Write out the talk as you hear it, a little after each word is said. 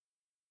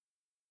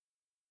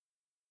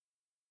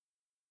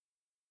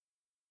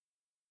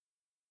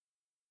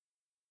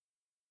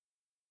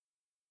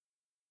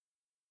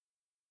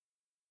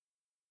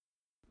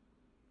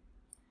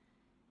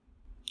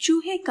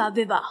चूहे का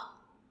विवाह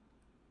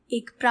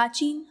एक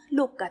प्राचीन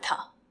लोक कथा।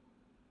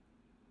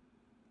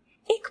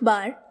 एक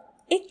बार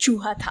एक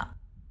चूहा था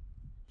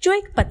जो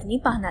एक पत्नी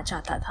पाना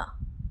चाहता था,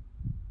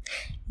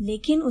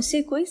 लेकिन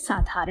उसे कोई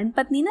साधारण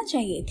पत्नी न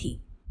चाहिए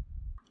थी।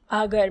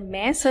 अगर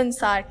मैं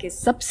संसार के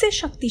सबसे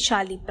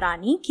शक्तिशाली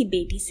प्राणी की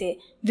बेटी से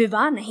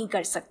विवाह नहीं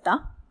कर सकता,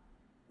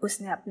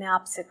 उसने अपने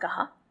आप से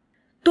कहा,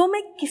 तो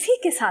मैं किसी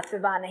के साथ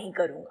विवाह नहीं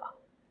करूंगा।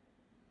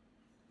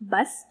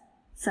 बस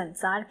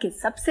संसार के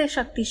सबसे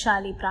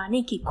शक्तिशाली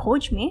प्राणी की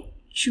खोज में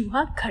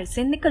चूहा घर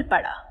से निकल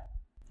पड़ा।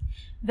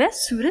 वह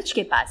सूरज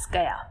के पास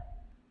गया।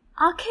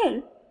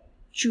 आखिर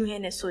चूहे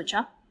ने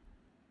सोचा,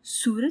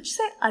 सूरज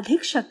से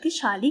अधिक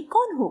शक्तिशाली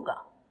कौन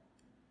होगा?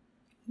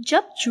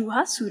 जब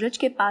चूहा सूरज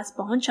के पास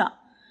पहुंचा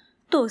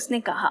तो उसने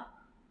कहा,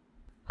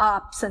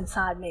 आप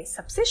संसार में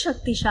सबसे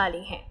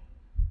शक्तिशाली हैं,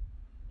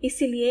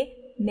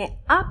 इसलिए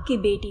मैं आपकी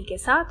बेटी के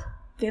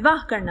साथ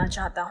विवाह करना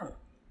चाहता हूं।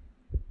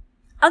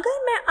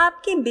 अगर मैं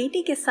आपकी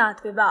बेटी के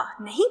साथ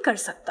विवाह नहीं कर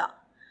सकता,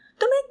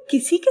 तो मैं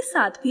किसी के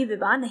साथ भी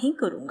विवाह नहीं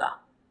करूंगा।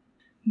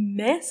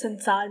 मैं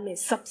संसार में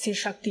सबसे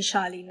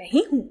शक्तिशाली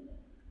नहीं हूं,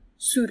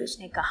 सूरज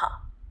ने कहा।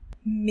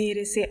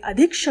 मेरे से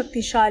अधिक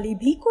शक्तिशाली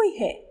भी कोई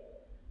है,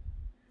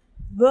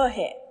 वह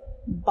है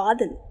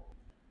बादल।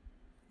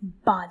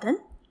 बादल?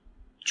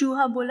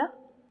 चूहा बोला।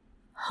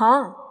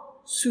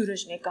 हाँ,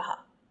 सूरज ने कहा।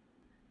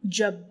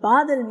 जब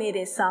बादल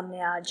मेरे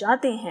सामने आ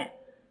जाते हैं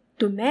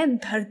तो मैं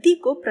धरती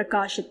को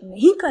प्रकाशित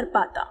नहीं कर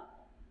पाता।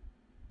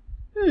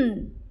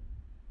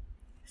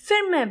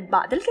 फिर मैं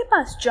बादल के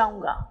पास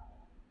जाऊंगा,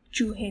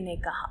 चूहे ने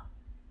कहा।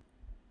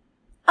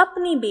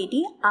 अपनी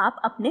बेटी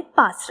आप अपने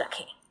पास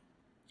रखें।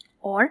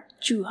 और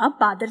चूहा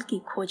बादल की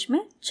खोज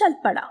में चल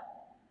पड़ा।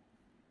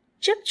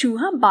 जब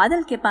चूहा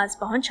बादल के पास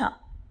पहुंचा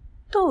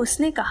तो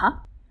उसने कहा,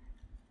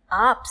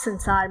 आप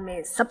संसार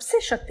में सबसे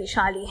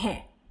शक्तिशाली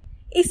हैं,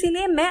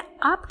 इसीलिए मैं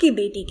आपकी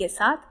बेटी के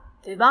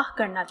साथ विवाह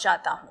करना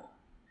चाहता हूं।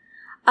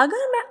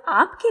 अगर मैं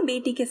आपकी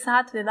बेटी के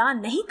साथ विवाह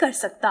नहीं कर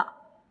सकता,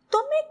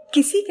 तो मैं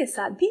किसी के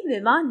साथ भी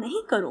विवाह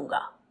नहीं करूंगा।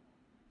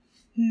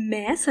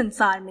 मैं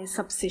संसार में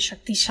सबसे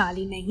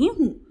शक्तिशाली नहीं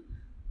हूं,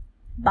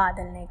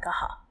 बादल ने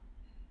कहा।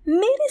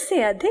 मेरे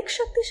से अधिक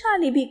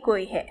शक्तिशाली भी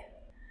कोई है,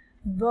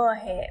 वह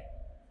है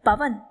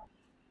पवन।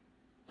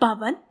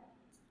 पवन?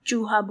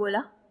 चूहा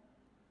बोला।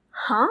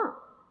 हाँ,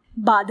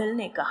 बादल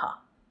ने कहा।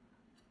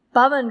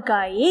 पवन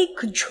का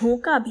एक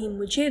झोंका भी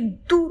मुझे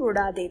दूर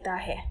उड़ा देता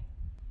है।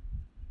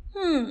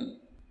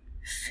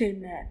 फिर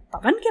मैं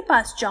पवन के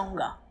पास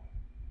जाऊंगा,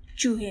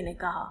 चूहे ने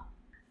कहा।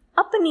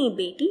 अपनी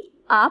बेटी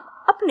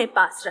आप अपने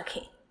पास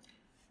रखें।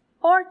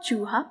 और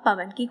चूहा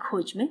पवन की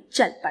खोज में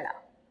चल पड़ा।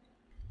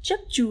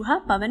 जब चूहा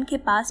पवन के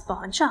पास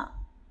पहुंचा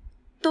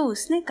तो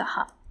उसने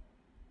कहा,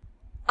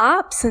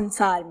 आप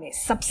संसार में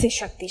सबसे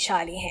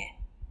शक्तिशाली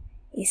हैं,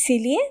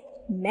 इसीलिए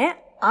मैं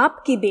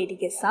आपकी बेटी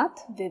के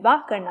साथ विवाह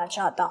करना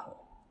चाहता हूं।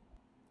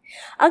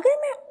 अगर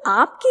मैं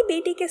आपकी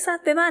बेटी के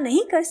साथ विवाह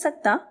नहीं कर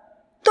सकता,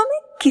 तो मैं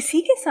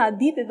किसी के साथ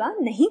भी विवाह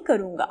नहीं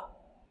करूंगा।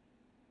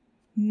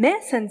 मैं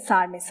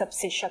संसार में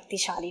सबसे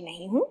शक्तिशाली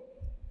नहीं हूं,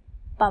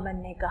 पवन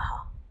ने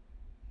कहा।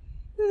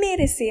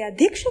 मेरे से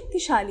अधिक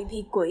शक्तिशाली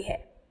भी कोई है,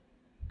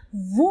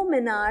 वो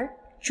मीनार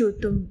जो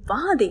तुम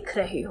वहां देख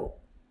रहे हो।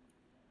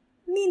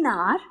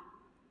 मीनार?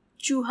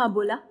 चूहा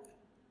बोला।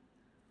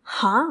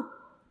 हाँ,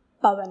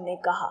 पवन ने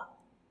कहा।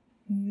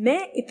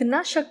 मैं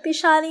इतना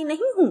शक्तिशाली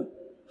नहीं हूं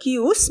कि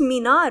उस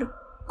मीनार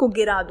को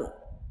गिरा दूं।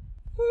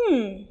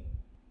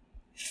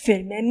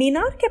 फिर मैं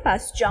मीनार के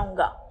पास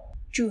जाऊंगा,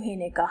 चूहे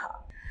ने कहा।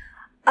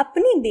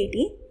 अपनी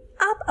बेटी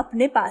आप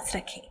अपने पास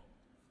रखें।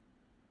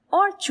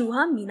 और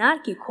चूहा मीनार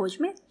की खोज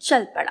में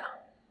चल पड़ा।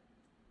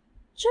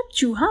 जब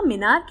चूहा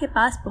मीनार के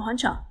पास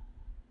पहुंचा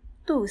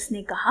तो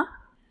उसने कहा,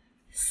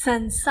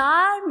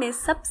 संसार में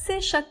सबसे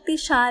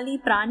शक्तिशाली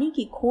प्राणी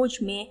की खोज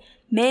में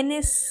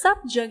मैंने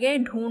सब जगह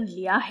ढूंढ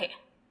लिया है।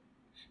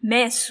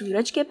 मैं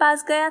सूरज के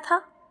पास गया था,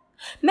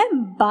 मैं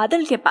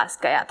बादल के पास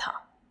गया था,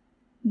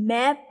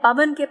 मैं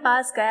पवन के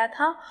पास गया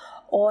था,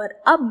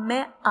 और अब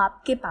मैं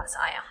आपके पास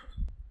आया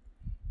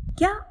हूं।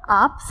 क्या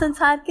आप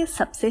संसार के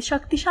सबसे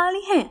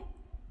शक्तिशाली हैं?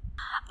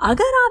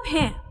 अगर आप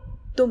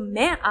हैं, तो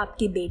मैं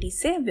आपकी बेटी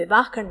से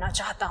विवाह करना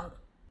चाहता हूं।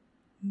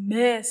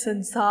 मैं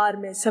संसार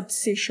में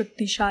सबसे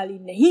शक्तिशाली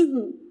नहीं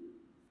हूं,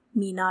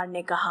 मीनार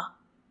ने कहा।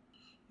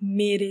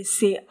 मेरे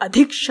से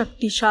अधिक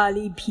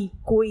शक्तिशाली भी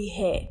कोई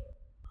है,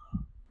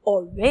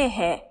 और वह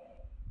है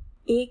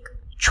एक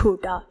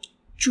छोटा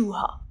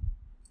चूहा।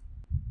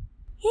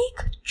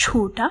 एक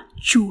छोटा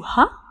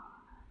चूहा?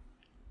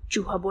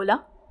 चूहा बोला।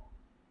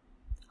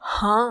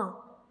 हाँ,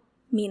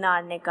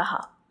 मीनार ने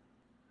कहा।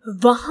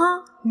 वहां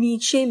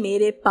नीचे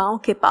मेरे पांव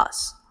के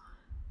पास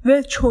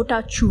वह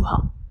छोटा चूहा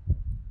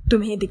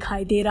तुम्हें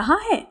दिखाई दे रहा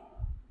है?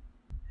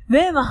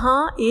 वह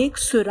वहां एक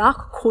सुराख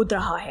खोद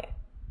रहा है।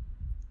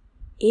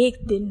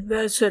 एक दिन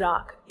वह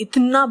सुराख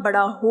इतना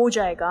बड़ा हो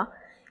जाएगा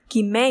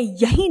कि मैं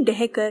यहीं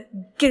ढहकर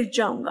गिर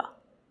जाऊंगा।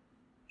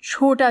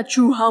 छोटा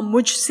चूहा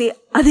मुझसे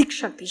अधिक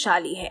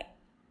शक्तिशाली है।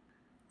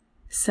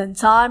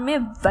 संसार में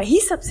वही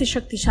सबसे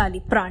शक्तिशाली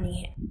प्राणी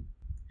है।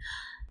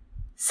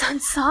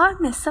 संसार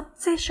में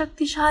सबसे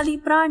शक्तिशाली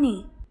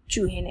प्राणी,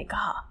 चूहे ने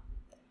कहा।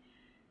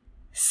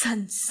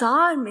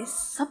 संसार में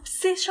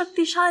सबसे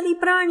शक्तिशाली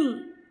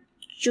प्राणी,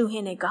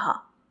 चूहे ने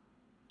कहा।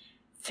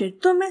 फिर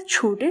तो मैं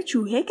छोटे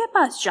चूहे के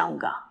पास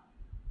जाऊंगा।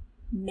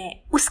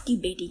 मैं उसकी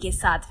बेटी के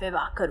साथ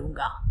विवाह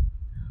करूंगा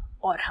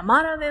और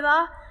हमारा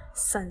विवाह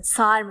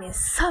संसार में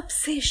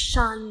सबसे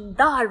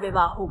शानदार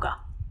विवाह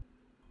होगा।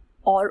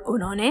 और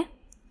उन्होंने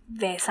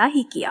वैसा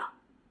ही किया।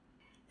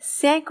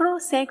 सैकड़ों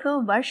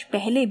सैकड़ों वर्ष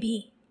पहले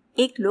भी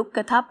एक लोक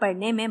कथा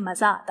पढ़ने में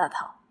मजा आता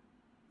था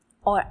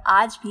और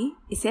आज भी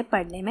इसे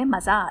पढ़ने में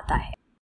मजा आता है।